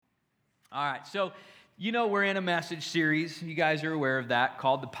All right, so we're in a message series. You guys are aware of that,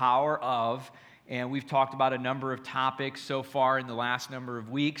 called The Power Of. And we've talked about a number of topics so far in the last number of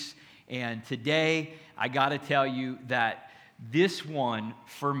weeks. And today, I got to tell you that this one,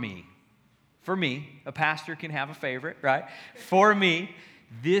 for me, a pastor can have a favorite, right? For me,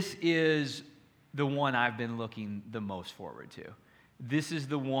 this is the one I've been looking the most forward to. This is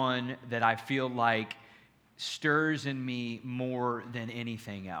the one that I feel like stirs in me more than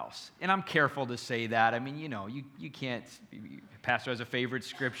anything else. And I'm careful to say that. I mean, you can't, pastor has a favorite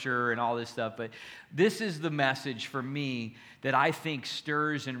scripture and all this stuff, but this is the message for me that I think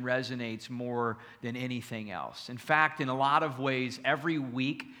stirs and resonates more than anything else. In fact, in a lot of ways, every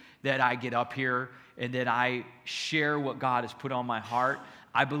week that I get up here and that I share what God has put on my heart,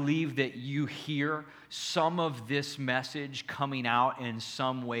 I believe that you hear some of this message coming out in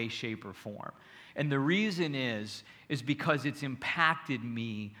some way, shape, or form. And the reason is because it's impacted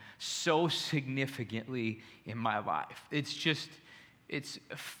me so significantly in my life.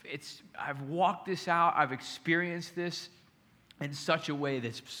 I've walked this out, I've experienced this in such a way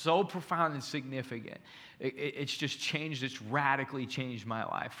that's so profound and significant. It's radically changed my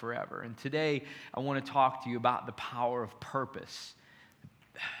life forever. And today, I want to talk to you about the power of purpose.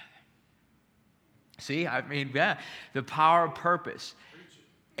 The power of purpose.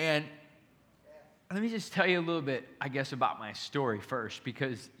 And let me just tell you a little bit, I guess, about my story first,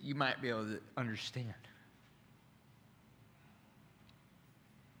 because you might be able to understand.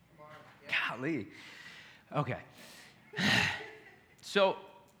 Golly. Okay. So,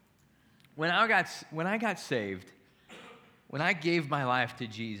 when I got saved, when I gave my life to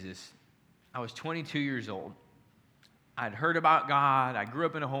Jesus, I was 22 years old. I'd heard about God. I grew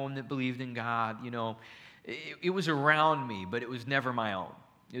up in a home that believed in God. It was around me, but it was never my own.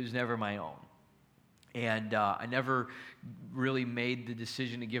 And I never really made the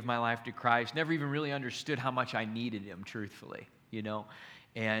decision to give my life to Christ. Never even really understood how much I needed Him, truthfully,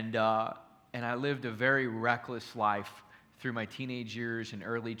 And I lived a very reckless life through my teenage years and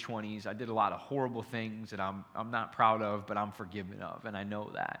early 20s. I did a lot of horrible things that I'm not proud of, but I'm forgiven of, and I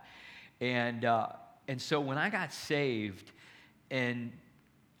know that. And so when I got saved and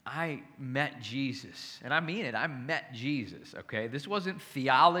I met Jesus, and I mean it, I met Jesus, okay? This wasn't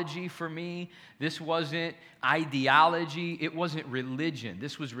theology for me. This wasn't ideology. It wasn't religion.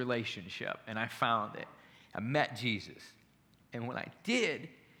 This was relationship, and I found it. I met Jesus. And when I did,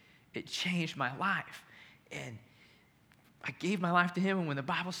 it changed my life. And I gave my life to Him, and when the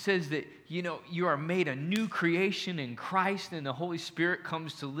Bible says that, you are made a new creation in Christ and the Holy Spirit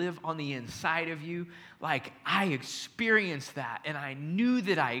comes to live on the inside of you, like I experienced that, and I knew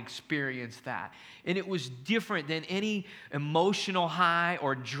that I experienced that. And it was different than any emotional high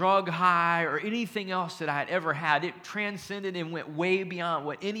or drug high or anything else that I had ever had. It transcended and went way beyond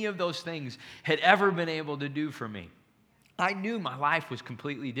what any of those things had ever been able to do for me. I knew my life was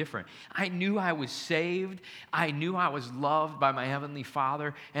completely different. I knew I was saved. I knew I was loved by my Heavenly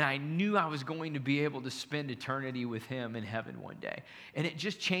Father. And I knew I was going to be able to spend eternity with Him in heaven one day. And it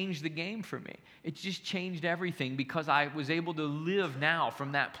just changed the game for me. It just changed everything because I was able to live now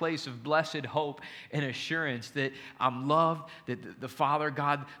from that place of blessed hope and assurance that I'm loved, that the Father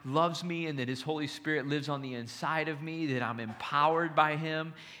God loves me, and that His Holy Spirit lives on the inside of me, that I'm empowered by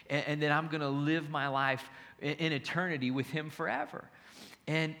Him, and that I'm going to live my life in eternity with Him forever.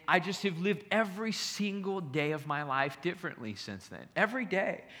 And I just have lived every single day of my life differently since then. Every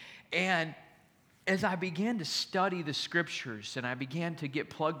day. And as I began to study the Scriptures and I began to get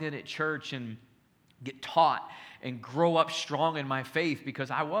plugged in at church and get taught and grow up strong in my faith,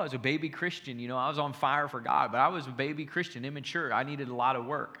 because I was a baby Christian. I was on fire for God, but I was a baby Christian, immature. I needed a lot of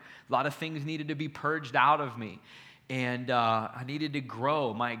work. A lot of things needed to be purged out of me. And I needed to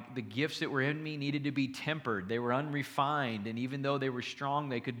grow. The gifts that were in me needed to be tempered. They were unrefined. And even though they were strong,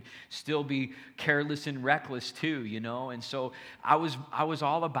 they could still be careless and reckless too, And so I was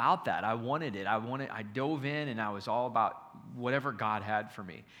all about that. I wanted it. I dove in, and I was all about whatever God had for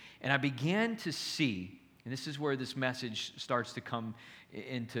me. And I began to see, and this is where this message starts to come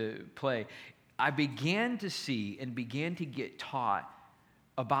into play. I began to see and began to get taught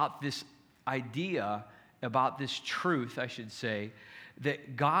about this idea, about this truth, I should say,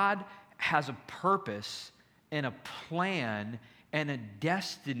 that God has a purpose and a plan and a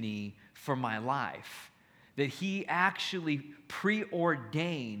destiny for my life. That He actually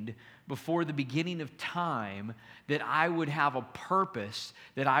preordained before the beginning of time that I would have a purpose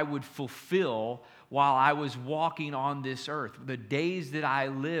that I would fulfill while I was walking on this earth. The days that I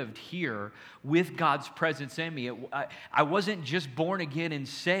lived here with God's presence in me, I wasn't just born again and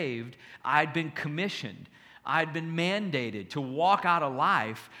saved. I'd been commissioned. I'd been mandated to walk out a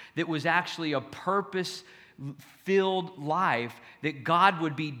life that was actually a purpose-filled life, that God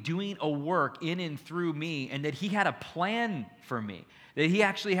would be doing a work in and through me, and that He had a plan for me, that He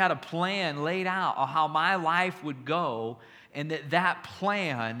actually had a plan laid out of how my life would go, and that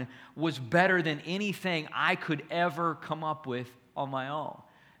plan was better than anything I could ever come up with on my own.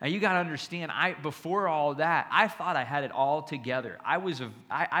 Now, you got to understand, before all that, I thought I had it all together. I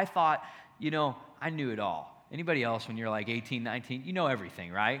thought, I knew it all. Anybody else, when you're like 18, 19, you know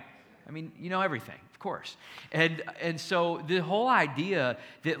everything, right? I mean, you know everything, of course. And so the whole idea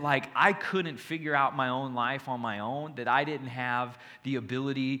that, like, I couldn't figure out my own life on my own, that I didn't have the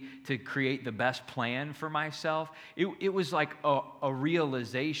ability to create the best plan for myself, it was like a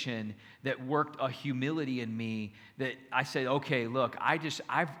realization that worked a humility in me, that I said, okay, look, I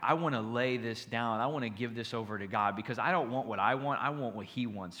want to lay this down. I want to give this over to God, because I don't want what I want what He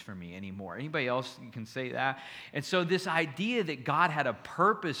wants for me anymore. Anybody else can say that? And so this idea that God had a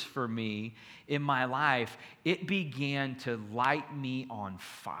purpose for me in my life, it began to light me on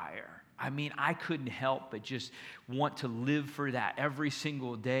fire. I mean, I couldn't help but just want to live for that every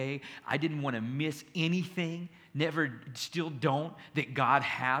single day. I didn't want to miss anything, still don't, that God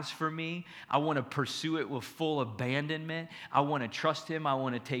has for me. I want to pursue it with full abandonment. I want to trust Him. I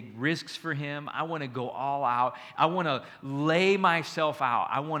want to take risks for Him. I want to go all out. I want to lay myself out.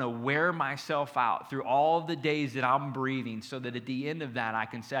 I want to wear myself out through all of the days that I'm breathing, so that at the end of that, I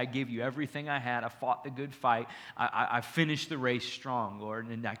can say, I gave you everything I had. I fought the good fight. I finished the race strong, Lord,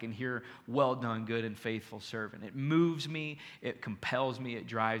 and I can hear, well done, good and faithful servant. It moves me. It compels me. It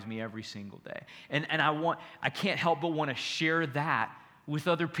drives me every single day. And I can't help but want to share that with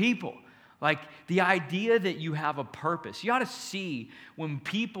other people. Like, the idea that you have a purpose. You ought to see when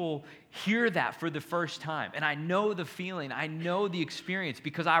people hear that for the first time. And I know the feeling. I know the experience,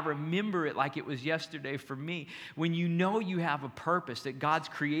 because I remember it like it was yesterday for me. When you know you have a purpose, that God's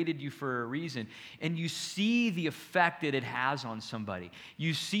created you for a reason, and you see the effect that it has on somebody.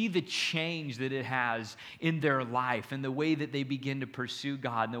 You see the change that it has in their life, and the way that they begin to pursue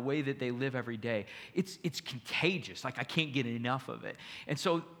God, and the way that they live every day. It's contagious. Like, I can't get enough of it. And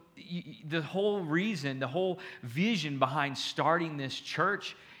so the whole reason, the whole vision behind starting this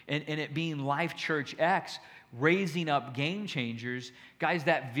church and it being Life Church X, raising up game changers, guys,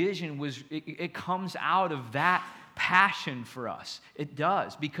 that vision it comes out of that passion for us. It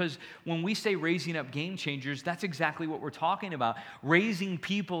does, because when we say raising up game changers, that's exactly what we're talking about. Raising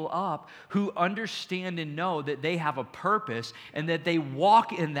people up who understand and know that they have a purpose, and that they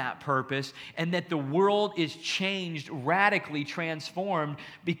walk in that purpose, and that the world is changed, radically transformed,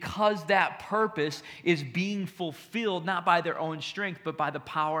 because that purpose is being fulfilled not by their own strength, but by the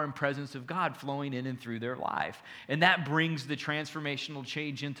power and presence of God flowing in and through their life. And that brings the transformational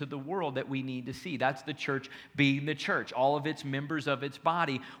change into the world that we need to see. That's the church being the church, all of its members of its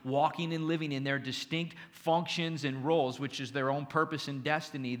body walking and living in their distinct functions and roles, which is their own purpose and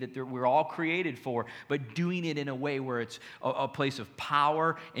destiny that we're all created for, but doing it in a way where it's a place of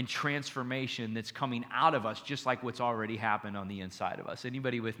power and transformation that's coming out of us, just like what's already happened on the inside of us.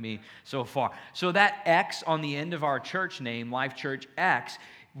 Anybody with me so far? So that X on the end of our church name, Life Church X,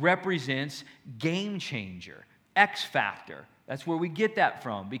 represents game changer, X factor. That's where we get that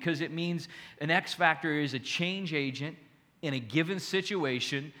from, because it means an X factor is a change agent in a given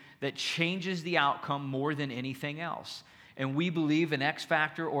situation that changes the outcome more than anything else. And we believe an X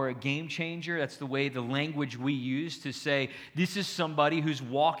factor or a game changer, that's the language we use to say this is somebody who's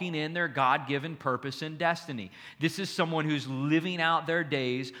walking in their God-given purpose and destiny. This is someone who's living out their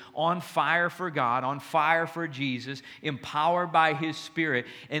days on fire for God, on fire for Jesus, empowered by His Spirit,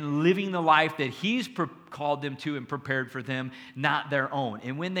 and living the life that He's called them to and prepared for them, not their own.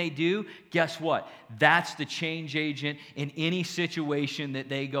 And when they do, guess what? That's the change agent in any situation that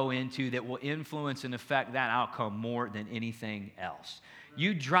they go into that will influence and affect that outcome more than anything else.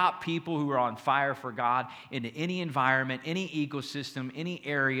 You drop people who are on fire for God into any environment, any ecosystem, any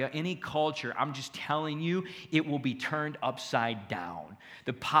area, any culture, I'm just telling you, it will be turned upside down.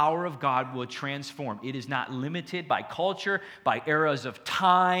 The power of God will transform. It is not limited by culture, by eras of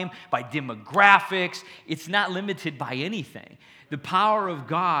time, by demographics. It's not limited by anything. The power of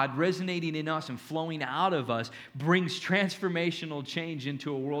God resonating in us and flowing out of us brings transformational change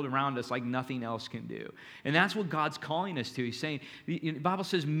into a world around us like nothing else can do. And that's what God's calling us to. He's saying, the Bible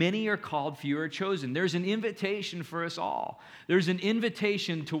says, many are called, few are chosen. There's an invitation for us all. There's an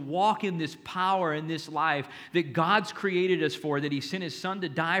invitation to walk in this power in this life that God's created us for, that He sent His Son to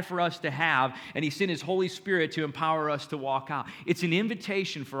die for us to have, and He sent His Holy Spirit to empower us to walk out. It's an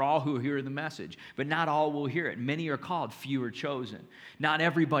invitation for all who hear the message, but not all will hear it. Many are called, few are chosen. chosen. Not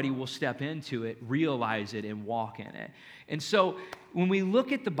everybody will step into it, realize it, and walk in it. And so when we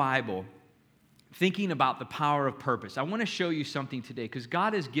look at the Bible, thinking about the power of purpose, I want to show you something today because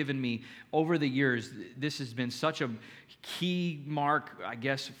God has given me over the years, this has been such a key mark, I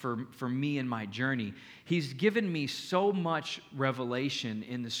guess, for me in my journey. He's given me so much revelation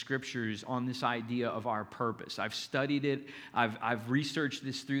in the scriptures on this idea of our purpose. I've studied it. I've researched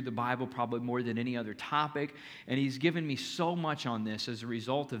this through the Bible probably more than any other topic, and he's given me so much on this as a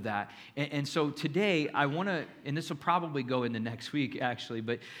result of that. And so today I want to, and this will probably go into next week actually,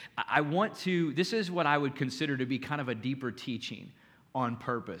 but I want to, this is what I would consider to be kind of a deeper teaching on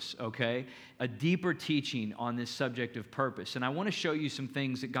purpose, okay? A deeper teaching on this subject of purpose. And I want to show you some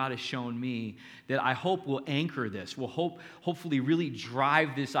things that God has shown me that I hope will anchor this, will hopefully really drive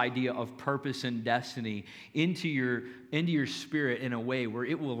this idea of purpose and destiny into your spirit in a way where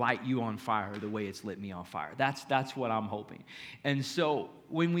it will light you on fire the way it's lit me on fire. That's what I'm hoping. And so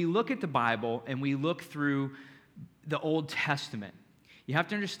when we look at the Bible and we look through the Old Testament, you have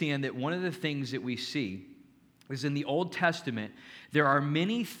to understand that one of the things that we see is in the Old Testament, there are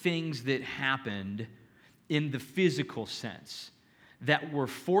many things that happened in the physical sense that were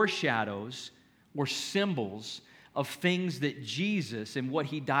foreshadows or symbols of things that Jesus and what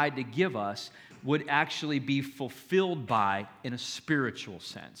he died to give us would actually be fulfilled by in a spiritual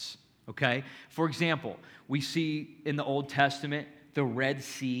sense, okay? For example, we see in the Old Testament the Red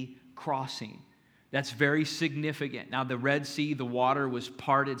Sea crossing. That's very significant. Now, the Red Sea, the water was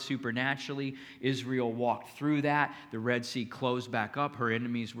parted supernaturally. Israel walked through that. The Red Sea closed back up. Her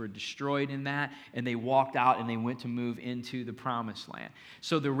enemies were destroyed in that, and they walked out and they went to move into the Promised Land.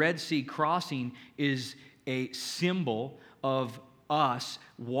 So the Red Sea crossing is a symbol of us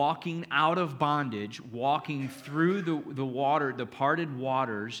walking out of bondage, walking through the water, the parted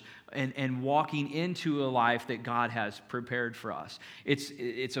waters, and walking into a life that God has prepared for us.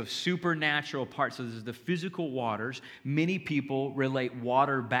 It's a supernatural part. So this is the physical waters. Many people relate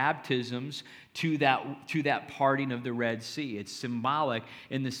water baptisms to that parting of the Red Sea. It's symbolic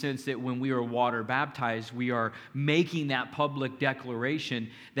in the sense that when we are water baptized, we are making that public declaration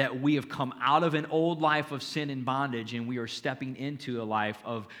that we have come out of an old life of sin and bondage, and we are stepping into a life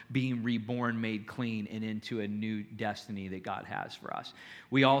of being reborn, made clean, and into a new destiny that God has for us.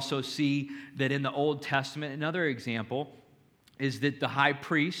 We also see that in the Old Testament, another example is that the high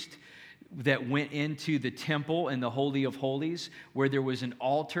priest that went into the temple and the Holy of Holies, where there was an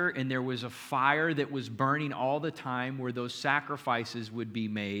altar and there was a fire that was burning all the time where those sacrifices would be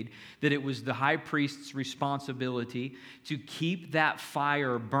made, that it was the high priest's responsibility to keep that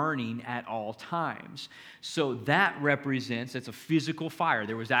fire burning at all times. So that represents, it's a physical fire.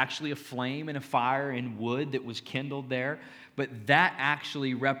 There was actually a flame and a fire in wood that was kindled there. But that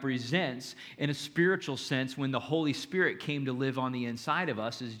actually represents, in a spiritual sense, when the Holy Spirit came to live on the inside of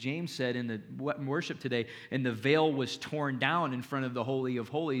us, as James said in the worship today, and the veil was torn down in front of the Holy of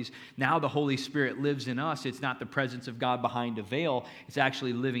Holies. Now the Holy Spirit lives in us. It's not the presence of God behind a veil. It's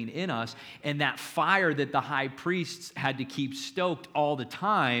actually living in us. And that fire that the high priests had to keep stoked all the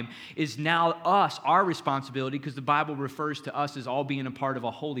time is now us, our responsibility, because the Bible refers to us as all being a part of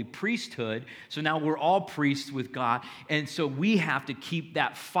a holy priesthood. So now we're all priests with God. And so we have to keep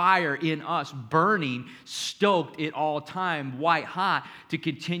that fire in us burning, stoked at all time, white hot, to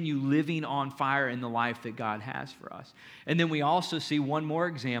continue living on fire in the life that God has for us. And then we also see one more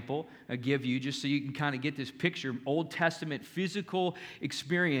example I give you, just so you can kind of get this picture, Old Testament physical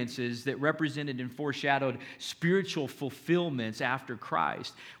experiences that represented and foreshadowed spiritual fulfillments after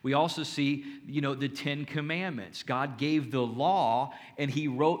Christ. We also see, the Ten Commandments. God gave the law, and he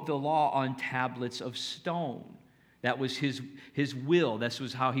wrote the law on tablets of stone. That was his will. This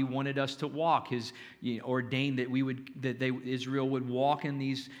was how he wanted us to walk. His ordained that Israel would walk in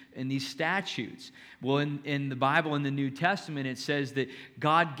these statutes. Well, in the Bible, in the New Testament, it says that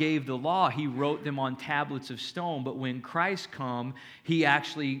God gave the law. He wrote them on tablets of stone. But when Christ come,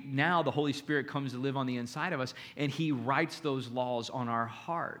 now the Holy Spirit comes to live on the inside of us, and he writes those laws on our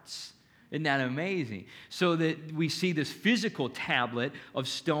hearts. Isn't that amazing? So that we see this physical tablet of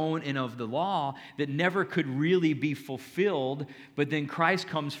stone and of the law that never could really be fulfilled, but then Christ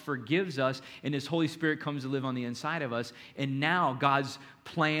comes, forgives us, and his Holy Spirit comes to live on the inside of us, and now God's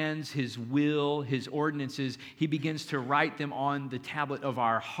plans, his will, his ordinances, he begins to write them on the tablet of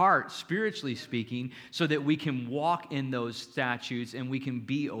our heart, spiritually speaking, so that we can walk in those statutes and we can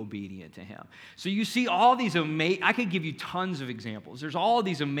be obedient to him. So you see all these amazing, I could give you tons of examples. There's all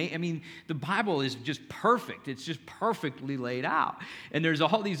these amazing, I mean, the Bible is just perfect. It's just perfectly laid out. And there's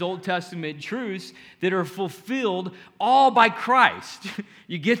all these Old Testament truths that are fulfilled all by Christ.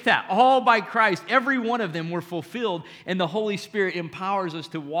 You get that? All by Christ. Every one of them were fulfilled, and the Holy Spirit empowers us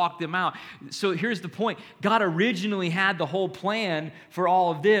to walk them out. So here's the point. God originally had the whole plan for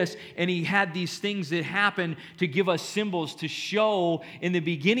all of this, and he had these things that happen to give us symbols to show in the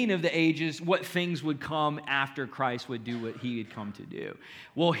beginning of the ages what things would come after Christ would do what he had come to do.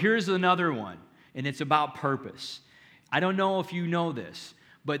 Well, here's another one, and it's about purpose. I don't know if you know this,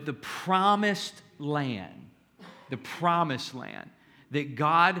 but the promised land that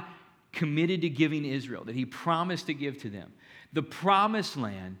God committed to giving Israel, that he promised to give to them, the promised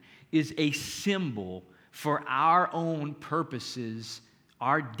land is a symbol for our own purposes,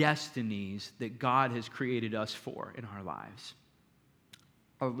 our destinies that God has created us for in our lives.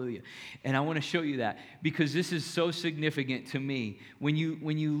 Hallelujah. And I want to show you that because this is so significant to me. When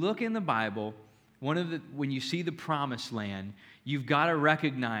you look in the Bible, when you see the promised land, you've got to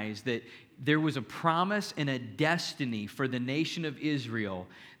recognize that there was a promise and a destiny for the nation of Israel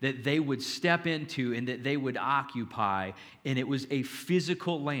that they would step into and that they would occupy, and it was a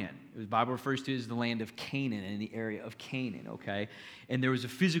physical land. The Bible refers to it as the land of Canaan, in the area of Canaan, okay? And there was a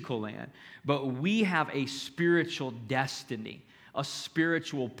physical land. But we have a spiritual destiny, a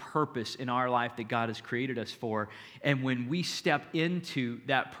spiritual purpose in our life that God has created us for. And when we step into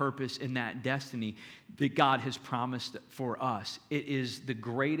that purpose and that destiny that God has promised for us, it is the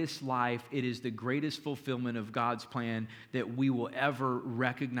greatest life, it is the greatest fulfillment of God's plan that we will ever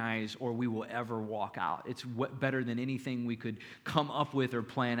recognize or we will ever walk out. It's better than anything we could come up with or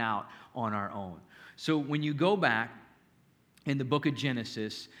plan out on our own. So when you go back in the book of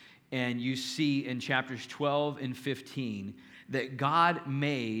Genesis and you see in chapters 12 and 15 that God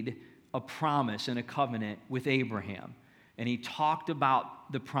made a promise and a covenant with Abraham. And he talked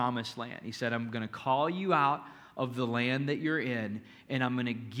about the promised land. He said, I'm going to call you out of the land that you're in, and I'm going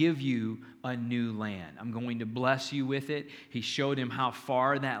to give you a new land. I'm going to bless you with it. He showed him how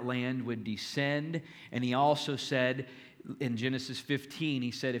far that land would descend. And he also said, in Genesis 15,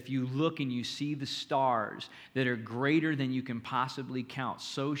 he said, if you look and you see the stars that are greater than you can possibly count,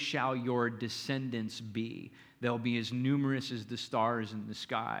 so shall your descendants be. They'll be as numerous as the stars in the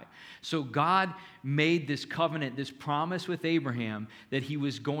sky. So God made this covenant, this promise with Abraham that he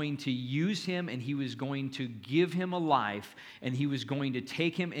was going to use him and he was going to give him a life and he was going to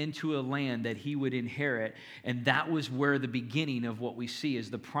take him into a land that he would inherit. And that was where the beginning of what we see as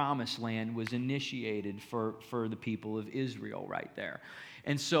the promised land was initiated for the people of Israel right there.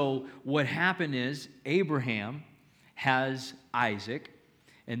 And so what happened is Abraham has Isaac,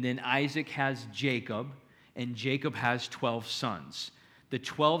 and then Isaac has Jacob, and Jacob has 12 sons. The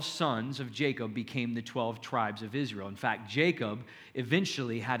 12 sons of Jacob became the 12 tribes of Israel. In fact, Jacob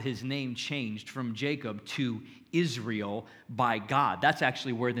eventually had his name changed from Jacob to Israel by God. That's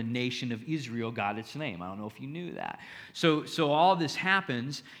actually where the nation of Israel got its name. I don't know if you knew that. So all this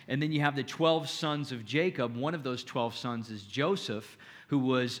happens, and then you have the 12 sons of Jacob. One of those 12 sons is Joseph, who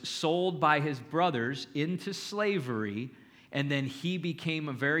was sold by his brothers into slavery. And then he became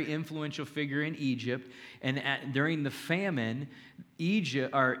a very influential figure in Egypt. And during the famine,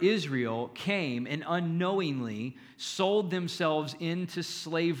 Israel came and unknowingly sold themselves into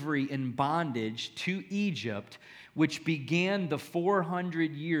slavery and bondage to Egypt, which began the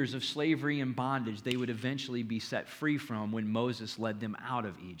 400 years of slavery and bondage they would eventually be set free from when Moses led them out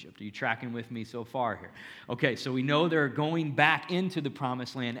of Egypt. Are you tracking with me so far here? Okay, so we know they're going back into the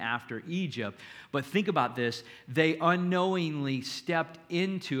promised land after Egypt, but think about this. They unknowingly stepped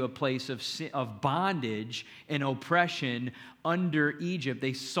into a place of bondage and oppression under Egypt.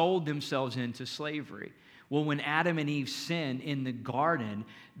 They sold themselves into slavery. Well, when Adam and Eve sinned in the garden,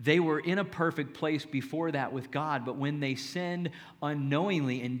 they were in a perfect place before that with God, but when they sinned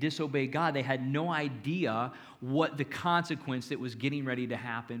unknowingly and disobeyed God, they had no idea what the consequence that was getting ready to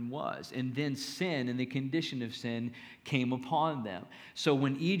happen was. And then sin and the condition of sin came upon them. So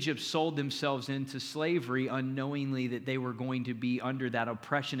when Egypt sold themselves into slavery unknowingly that they were going to be under that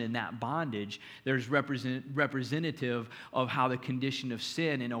oppression and that bondage, there's representative of how the condition of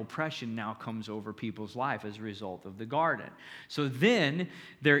sin and oppression now comes over people's life as a result of the garden. So then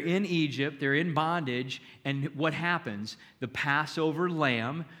they're in Egypt, they're in bondage, and what happens? The Passover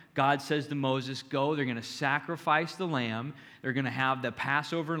lamb God says to Moses, go, they're going to sacrifice the lamb. They're going to have the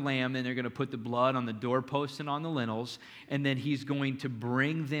Passover lamb, and they're going to put the blood on the doorposts and on the lintels, and then he's going to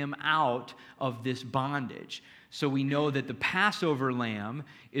bring them out of this bondage. So we know that the Passover lamb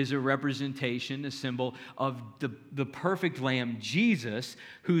is a representation, a symbol of the perfect lamb, Jesus,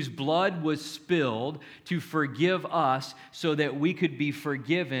 whose blood was spilled to forgive us so that we could be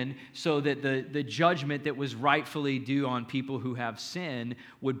forgiven, so that the judgment that was rightfully due on people who have sin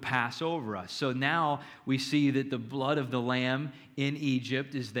would pass over us. So now we see that the blood of the lamb in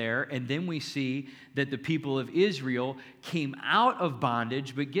Egypt is there, and then we see that the people of Israel came out of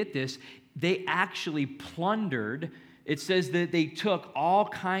bondage, but get this, they actually plundered. It says that they took all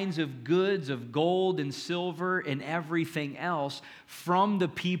kinds of goods of gold and silver and everything else from the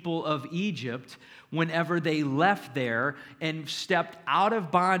people of Egypt whenever they left there and stepped out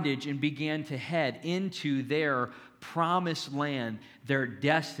of bondage and began to head into their promised land, their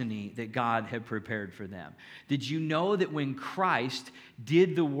destiny that God had prepared for them. Did you know that when Christ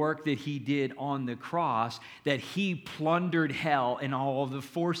did the work that he did on the cross, that he plundered hell and all of the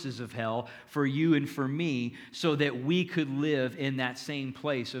forces of hell for you and for me so that we could live in that same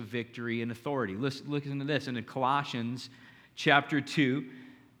place of victory and authority? Listen to this in Colossians chapter 2,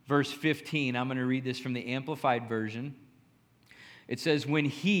 verse 15. I'm going to read this from the Amplified Version. It says, when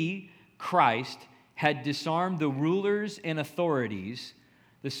he, Christ, had disarmed the rulers and authorities,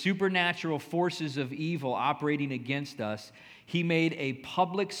 the supernatural forces of evil operating against us, he made a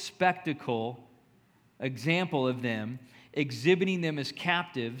public example of them, exhibiting them as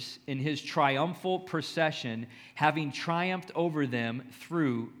captives in his triumphal procession, having triumphed over them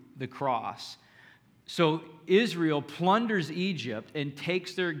through the cross. So Israel plunders Egypt and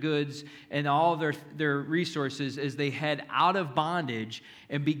takes their goods and all their resources as they head out of bondage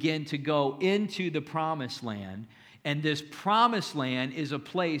and begin to go into the promised land. And this promised land is a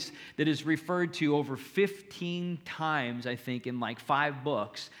place that is referred to over 15 times, I think, in like 5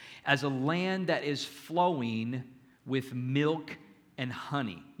 books, as a land that is flowing with milk and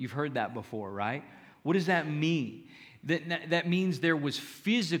honey. You've heard that before, right? What does that mean? That means there was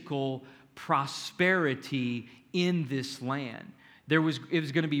physical prosperity in this land. It was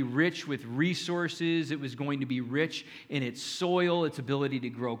going to be rich with resources. It was going to be rich in its soil, its ability to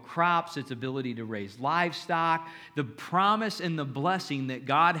grow crops, its ability to raise livestock. The promise and the blessing that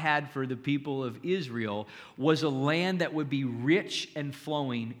God had for the people of Israel was a land that would be rich and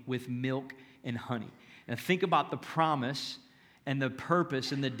flowing with milk and honey. Now think about the promise and the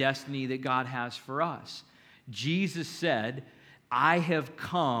purpose and the destiny that God has for us. Jesus said, I have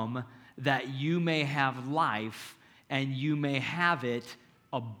come that you may have life and you may have it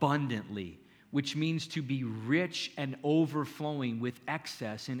abundantly, which means to be rich and overflowing with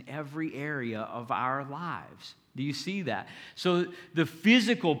excess in every area of our lives. Do you see that? So the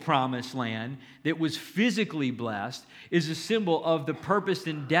physical promised land that was physically blessed is a symbol of the purpose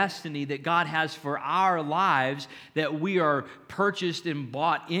and destiny that God has for our lives, that we are purchased and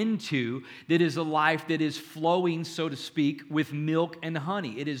bought into, that is a life that is flowing, so to speak, with milk and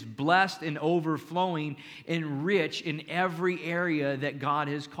honey. It is blessed and overflowing and rich in every area that God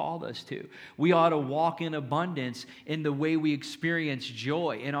has called us to. We ought to walk in abundance in the way we experience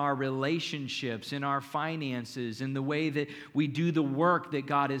joy, in our relationships, in our finances, in the way that we do the work that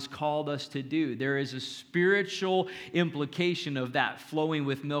God has called us to do. There is a spiritual implication of that flowing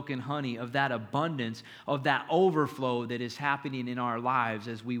with milk and honey, of that abundance, of that overflow that is happening in our lives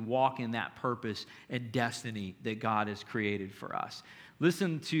as we walk in that purpose and destiny that God has created for us.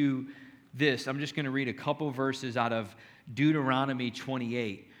 Listen to this. I'm just going to read a couple verses out of Deuteronomy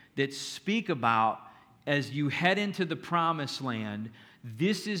 28 that speak about, as you head into the promised land,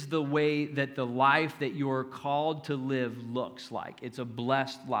 this is the way that the life that you're called to live looks like. It's a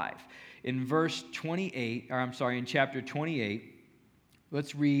blessed life. In in chapter 28,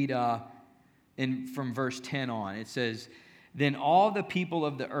 let's read from verse 10 on. It says, then all the people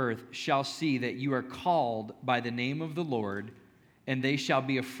of the earth shall see that you are called by the name of the Lord, and they shall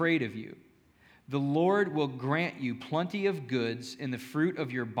be afraid of you. The Lord will grant you plenty of goods in the fruit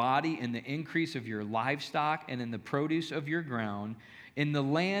of your body, in the increase of your livestock, and in the produce of your ground, in the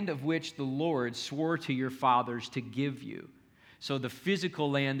land of which the Lord swore to your fathers to give you. So the physical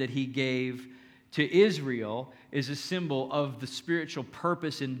land that he gave to Israel is a symbol of the spiritual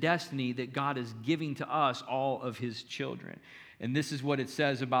purpose and destiny that God is giving to us, all of his children. And this is what it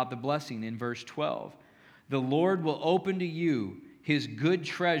says about the blessing in verse 12. The Lord will open to you his good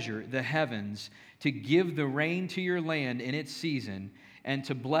treasure, the heavens, to give the rain to your land in its season, and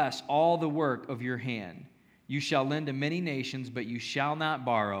to bless all the work of your hand. You shall lend to many nations, but you shall not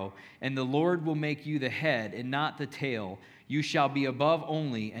borrow, and the Lord will make you the head and not the tail. You shall be above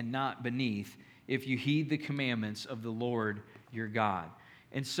only and not beneath, if you heed the commandments of the Lord your God.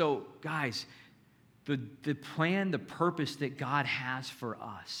 And so, guys, the plan, the purpose that God has for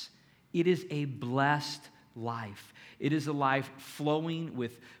us, it is a blessed life. It is a life flowing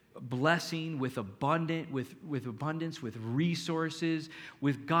with blessing, with abundance, with resources,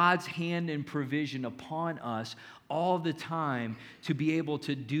 with God's hand and provision upon us all the time to be able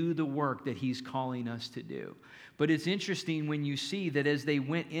to do the work that He's calling us to do. But it's interesting when you see that as they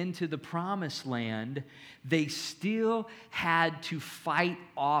went into the promised land, they still had to fight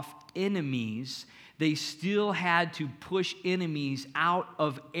off enemies. They still had to push enemies out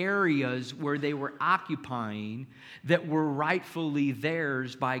of areas where they were occupying that were rightfully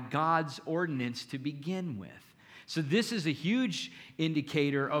theirs by God's ordinance to begin with. So this is a huge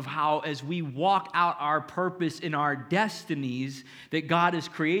indicator of how, as we walk out our purpose in our destinies that God has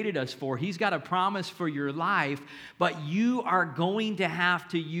created us for, He's got a promise for your life, but you are going to have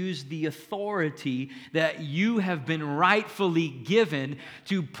to use the authority that you have been rightfully given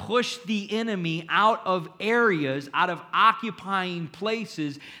to push the enemy out of areas, out of occupying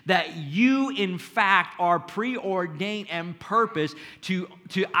places that you, in fact, are preordained and purposed to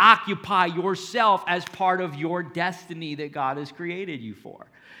occupy yourself as part of your destiny that God has created you for.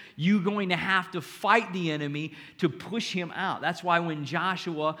 You're going to have to fight the enemy to push him out. That's why when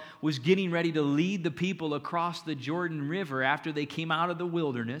Joshua was getting ready to lead the people across the Jordan River after they came out of the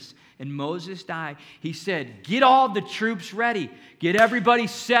wilderness and Moses died, he said, get all the troops ready. Get everybody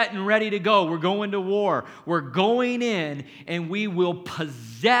set and ready to go. We're going to war. We're going in and we will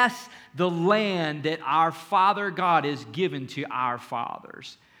possess the land that our Father God has given to our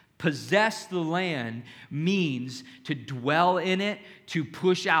fathers. Possess the land means to dwell in it, to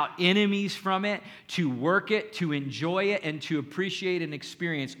push out enemies from it, to work it, to enjoy it, and to appreciate and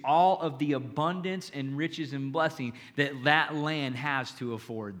experience all of the abundance and riches and blessing that that land has to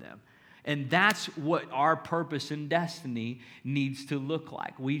afford them. And that's what our purpose and destiny needs to look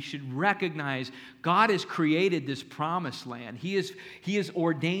like. We should recognize God has created this promised land. He has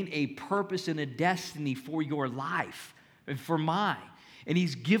ordained a purpose and a destiny for your life and for mine. And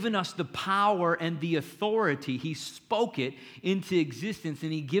He's given us the power and the authority. He spoke it into existence,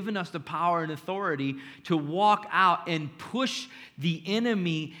 and He's given us the power and authority to walk out and push the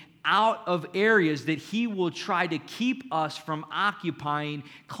enemy out of areas that he will try to keep us from occupying,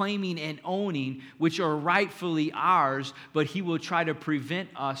 claiming, and owning, which are rightfully ours, but he will try to prevent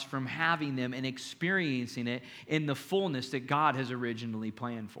us from having them and experiencing it in the fullness that God has originally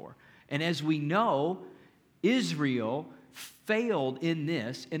planned for. And as we know, Israel failed in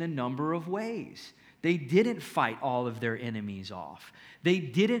this in a number of ways. They didn't fight all of their enemies off. They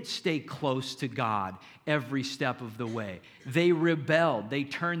didn't stay close to God every step of the way. They rebelled. They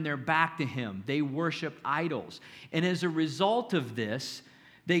turned their back to Him. They worshiped idols. And as a result of this,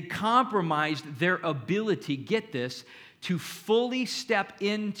 they compromised their ability, get this, to fully step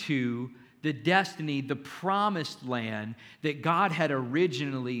into the destiny, the promised land that God had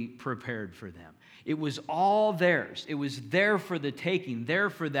originally prepared for them. It was all theirs. It was there for the taking, there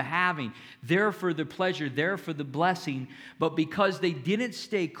for the having, there for the pleasure, there for the blessing. But because they didn't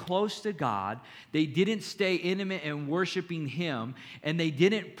stay close to God, they didn't stay intimate and worshiping Him, and they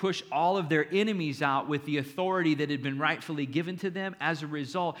didn't push all of their enemies out with the authority that had been rightfully given to them, as a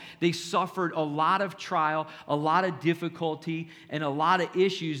result, they suffered a lot of trial, a lot of difficulty, and a lot of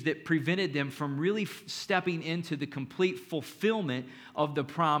issues that prevented them from really stepping into the complete fulfillment of the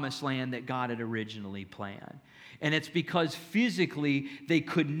promised land that God had originally planned. And it's because physically they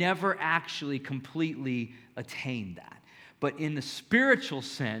could never actually completely attain that. But in the spiritual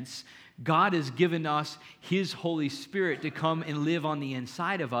sense, God has given us His Holy Spirit to come and live on the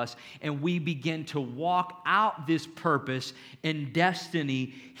inside of us, and we begin to walk out this purpose and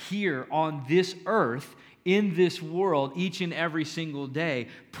destiny here on this earth, in this world, each and every single day,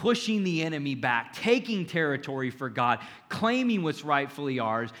 pushing the enemy back, taking territory for God, claiming what's rightfully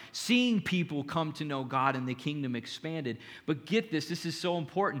ours, seeing people come to know God and the kingdom expanded. But get this, this is so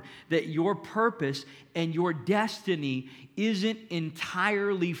important, that your purpose and your destiny isn't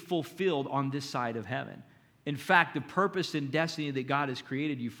entirely fulfilled on this side of heaven. In fact, the purpose and destiny that God has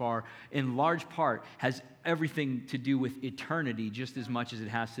created you for, in large part, has everything to do with eternity just as much as it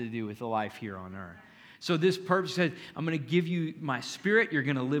has to do with the life here on earth. So this purpose says, I'm going to give you my Spirit. You're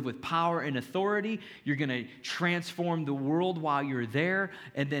going to live with power and authority. You're going to transform the world while you're there.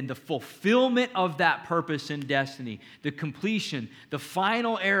 And then the fulfillment of that purpose and destiny, the completion, the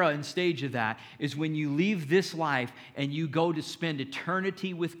final era and stage of that is when you leave this life and you go to spend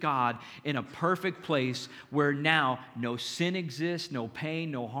eternity with God in a perfect place where now no sin exists, no pain,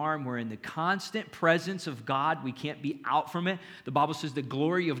 no harm. We're in the constant presence of God. We can't be out from it. The Bible says the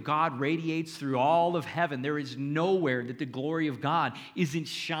glory of God radiates through all of heaven. There is nowhere that the glory of God isn't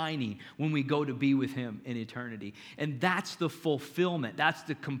shining when we go to be with Him in eternity. And that's the fulfillment. That's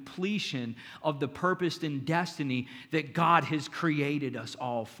the completion of the purpose and destiny that God has created us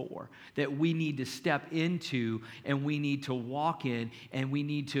all for, that we need to step into and we need to walk in and we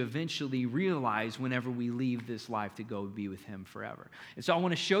need to eventually realize whenever we leave this life to go be with Him forever. And so I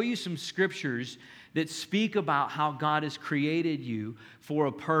want to show you some scriptures that speak about how God has created you for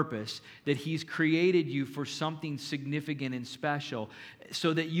a purpose, that He's created you for something significant and special,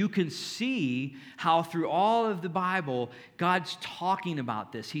 so that you can see how through all of the Bible, God's talking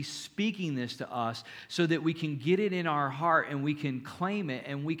about this. He's speaking this to us so that we can get it in our heart and we can claim it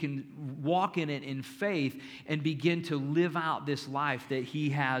and we can walk in it in faith and begin to live out this life that He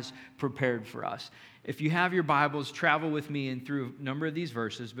has prepared for us. If you have your Bibles, travel with me in through a number of these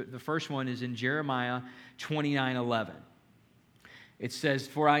verses, but the first one is in Jeremiah 29:11. It says,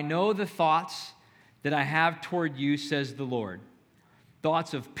 "For I know the thoughts that I have toward you, says the Lord,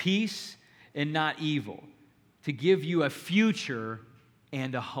 thoughts of peace and not evil, to give you a future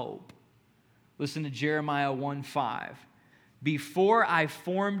and a hope." Listen to Jeremiah 1:5. "Before I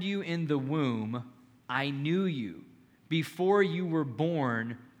formed you in the womb, I knew you. Before you were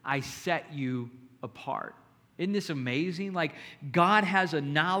born, I set you apart." Isn't this amazing? Like, God has a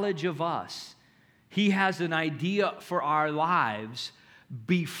knowledge of us. He has an idea for our lives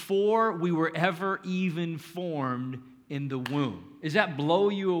before we were ever even formed in the womb. Does that blow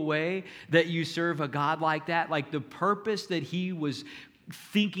you away that you serve a God like that? Like, the purpose that He was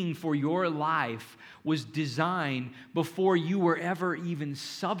thinking for your life was designed before you were ever even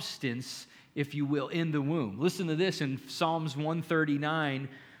substance, if you will, in the womb. Listen to this in Psalms 139,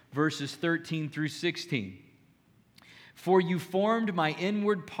 verses 13 through 16. "For you formed my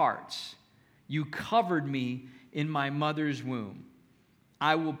inward parts. You covered me in my mother's womb.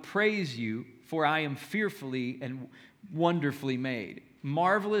 I will praise you, for I am fearfully and wonderfully made.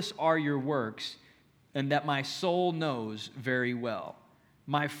 Marvelous are your works, and that my soul knows very well.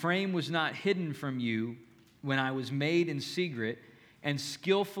 My frame was not hidden from you when I was made in secret and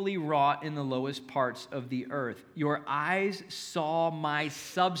skillfully wrought in the lowest parts of the earth. Your eyes saw my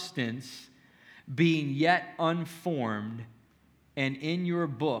substance being yet unformed, and in your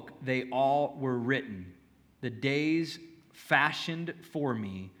book they all were written, the days fashioned for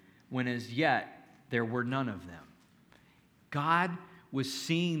me, when as yet there were none of them." God was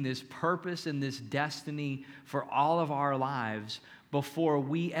seeing this purpose and this destiny for all of our lives before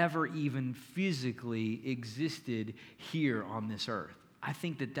we ever even physically existed here on this earth. I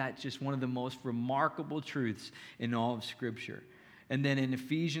think that that's just one of the most remarkable truths in all of Scripture. And then in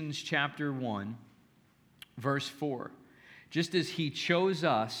Ephesians chapter 1, verse 4, "Just as He chose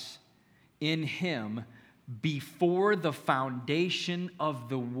us in Him before the foundation of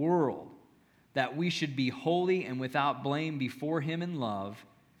the world, that we should be holy and without blame before Him in love,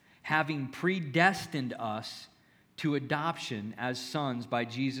 having predestined us to adoption as sons by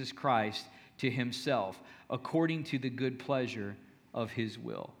Jesus Christ to Himself, according to the good pleasure of His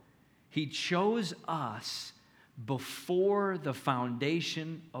will." He chose us before the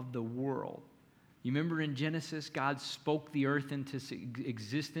foundation of the world. You remember in Genesis, God spoke the earth into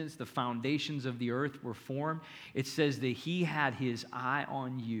existence. The foundations of the earth were formed. It says that He had His eye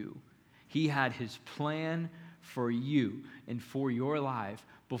on you. He had His plan for you and for your life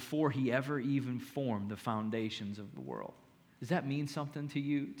before He ever even formed the foundations of the world. Does that mean something to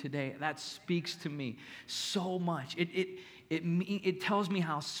you today? That speaks to me so much. It tells me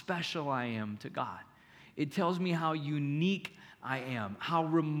how special I am to God. It tells me how unique I am, how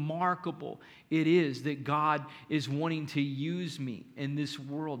remarkable it is that God is wanting to use me in this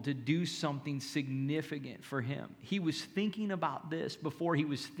world to do something significant for Him. He was thinking about this before He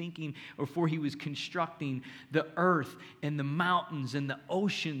was constructing the earth and the mountains and the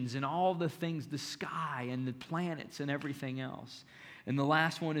oceans and all the things, the sky and the planets and everything else. And the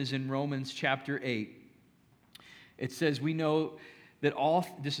last one is in Romans chapter 8. It says, we know that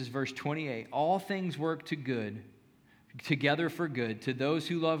this is verse 28, "All things work together for good to those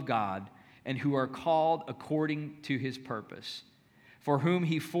who love God and who are called according to His purpose. For whom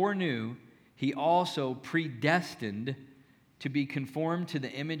He foreknew, He also predestined to be conformed to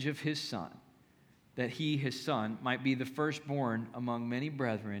the image of His Son, that he, his son, might be the firstborn among many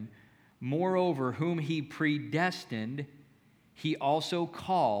brethren. Moreover, whom he predestined, he also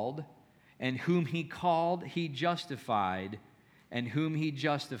called, and whom he called, he justified, and whom he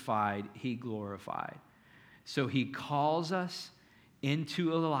justified, he glorified. So he calls us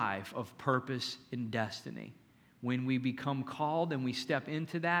into a life of purpose and destiny. When we become called and we step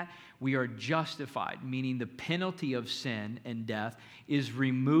into that, we are justified, meaning the penalty of sin and death is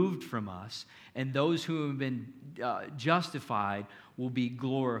removed from us, and those who have been justified will be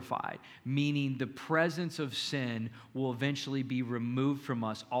glorified, meaning the presence of sin will eventually be removed from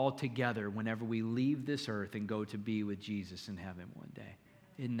us altogether whenever we leave this earth and go to be with Jesus in heaven one day.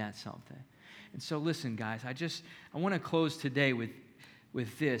 Isn't that something? And so listen, guys, I want to close today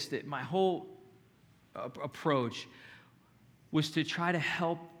with this, that my whole approach was to try to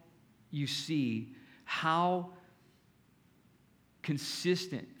help you see how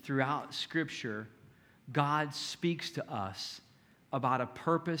consistent throughout Scripture God speaks to us about a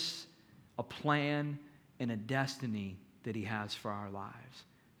purpose, a plan, and a destiny that He has for our lives.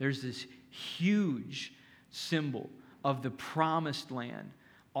 There's this huge symbol of the promised land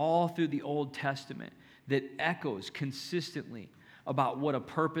all through the Old Testament that echoes consistently about what a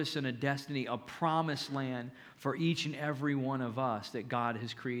purpose and a destiny, a promised land for each and every one of us that God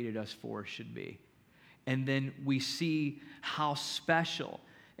has created us for should be. And then we see how special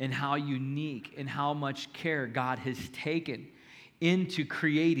and how unique and how much care God has taken into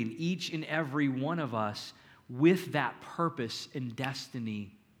creating each and every one of us with that purpose and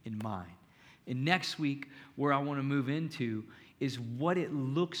destiny in mind. And next week, where I want to move into is what it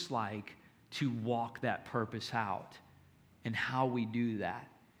looks like to walk that purpose out, and how we do that,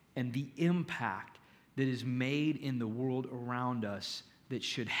 and the impact that is made in the world around us that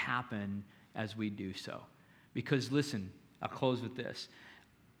should happen as we do so. Because listen, I'll close with this.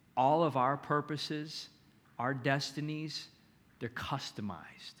 All of our purposes, our destinies, they're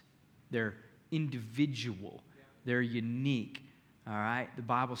customized. They're individual. They're unique. All right? The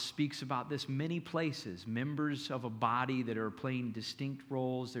Bible speaks about this many places. Members of a body that are playing distinct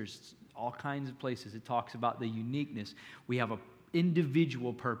roles. There's all kinds of places it talks about the uniqueness. We have an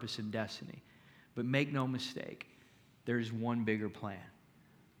individual purpose and destiny. But make no mistake, there's one bigger plan.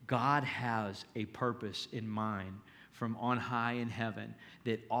 God has a purpose in mind from on high in heaven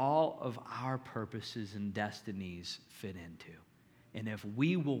that all of our purposes and destinies fit into. And if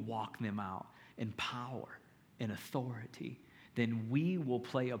we will walk them out in power and authority, then we will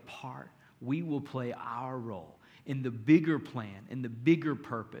play a part. We will play our role in the bigger plan, in the bigger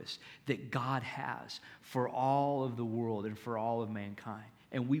purpose that God has for all of the world and for all of mankind.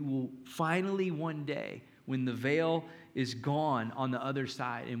 And we will finally one day, when the veil is gone on the other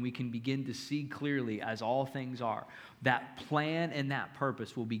side and we can begin to see clearly as all things are, that plan and that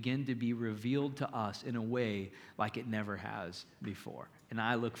purpose will begin to be revealed to us in a way like it never has before. And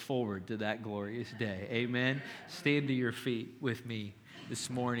I look forward to that glorious day. Amen. Stand to your feet with me this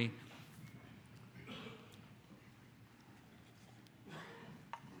morning.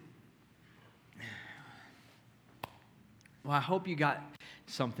 Well, I hope you got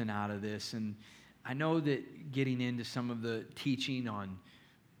something out of this. And I know that getting into some of the teaching on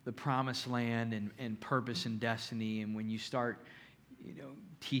the promised land and purpose and destiny, and when you start,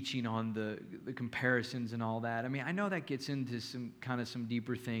 teaching on the comparisons and all that, I know that gets into some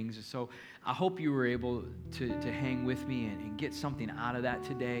deeper things. So I hope you were able to hang with me and get something out of that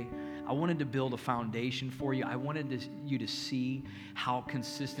today. I wanted to build a foundation for you. I wanted you to see how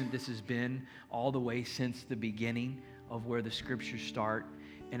consistent this has been all the way since the beginning of where the Scriptures start.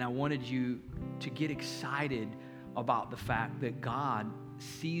 And I wanted you to get excited about the fact that God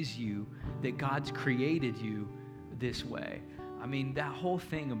sees you, that God's created you this way. That whole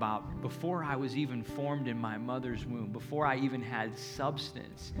thing about before I was even formed in my mother's womb, before I even had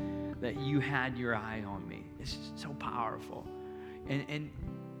substance, that you had your eye on me. It's so powerful. And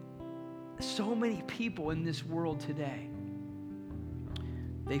so many people in this world today,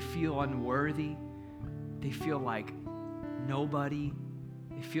 they feel unworthy. They feel like nobody.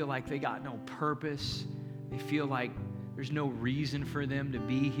 They feel like they got no purpose. They feel like there's no reason for them to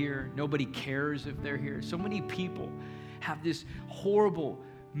be here. Nobody cares if they're here. So many people have this horrible,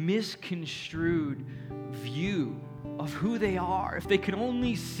 misconstrued view of who they are. If they could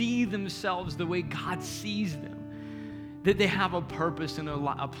only see themselves the way God sees them, that they have a purpose and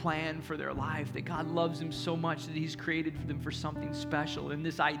a plan for their life, that God loves them so much that He's created them for something special. And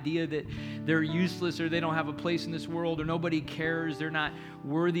this idea that they're useless or they don't have a place in this world or nobody cares, they're not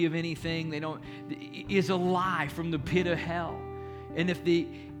worthy of anything, is a lie from the pit of hell. And if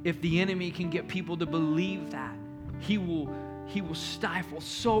the enemy can get people to believe that, he will He will stifle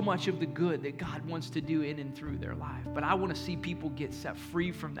so much of the good that God wants to do in and through their life. But I want to see people get set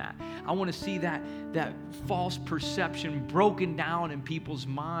free from that. I want to see that false perception broken down in people's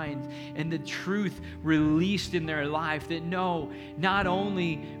minds and the truth released in their life that no, not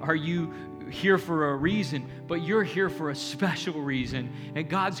only are you here for a reason, but you're here for a special reason. And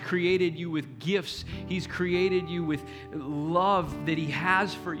God's created you with gifts. He's created you with love that He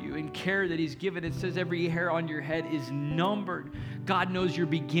has for you and care that He's given. It says every hair on your head is numbered. God knows your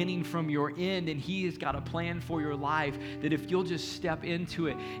beginning from your end, and He has got a plan for your life that if you'll just step into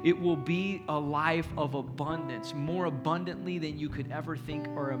it, it will be a life of abundance, more abundantly than you could ever think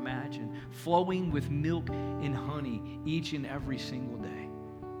or imagine, flowing with milk and honey each and every single day.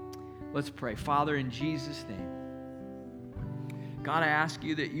 Let's pray. Father, in Jesus' name, God, I ask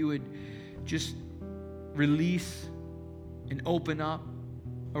you that you would just release and open up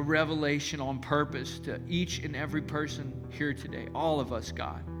a revelation on purpose to each and every person here today, all of us,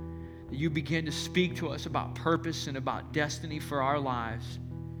 God, that you begin to speak to us about purpose and about destiny for our lives.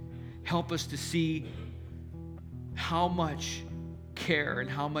 Help us to see how much care and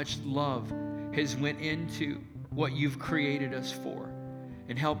how much love has went into what you've created us for.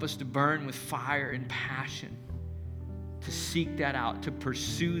 And help us to burn with fire and passion, to seek that out, to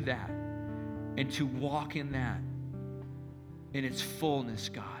pursue that, and to walk in that in its fullness,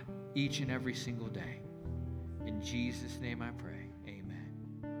 God, each and every single day. In Jesus' name I pray. Amen.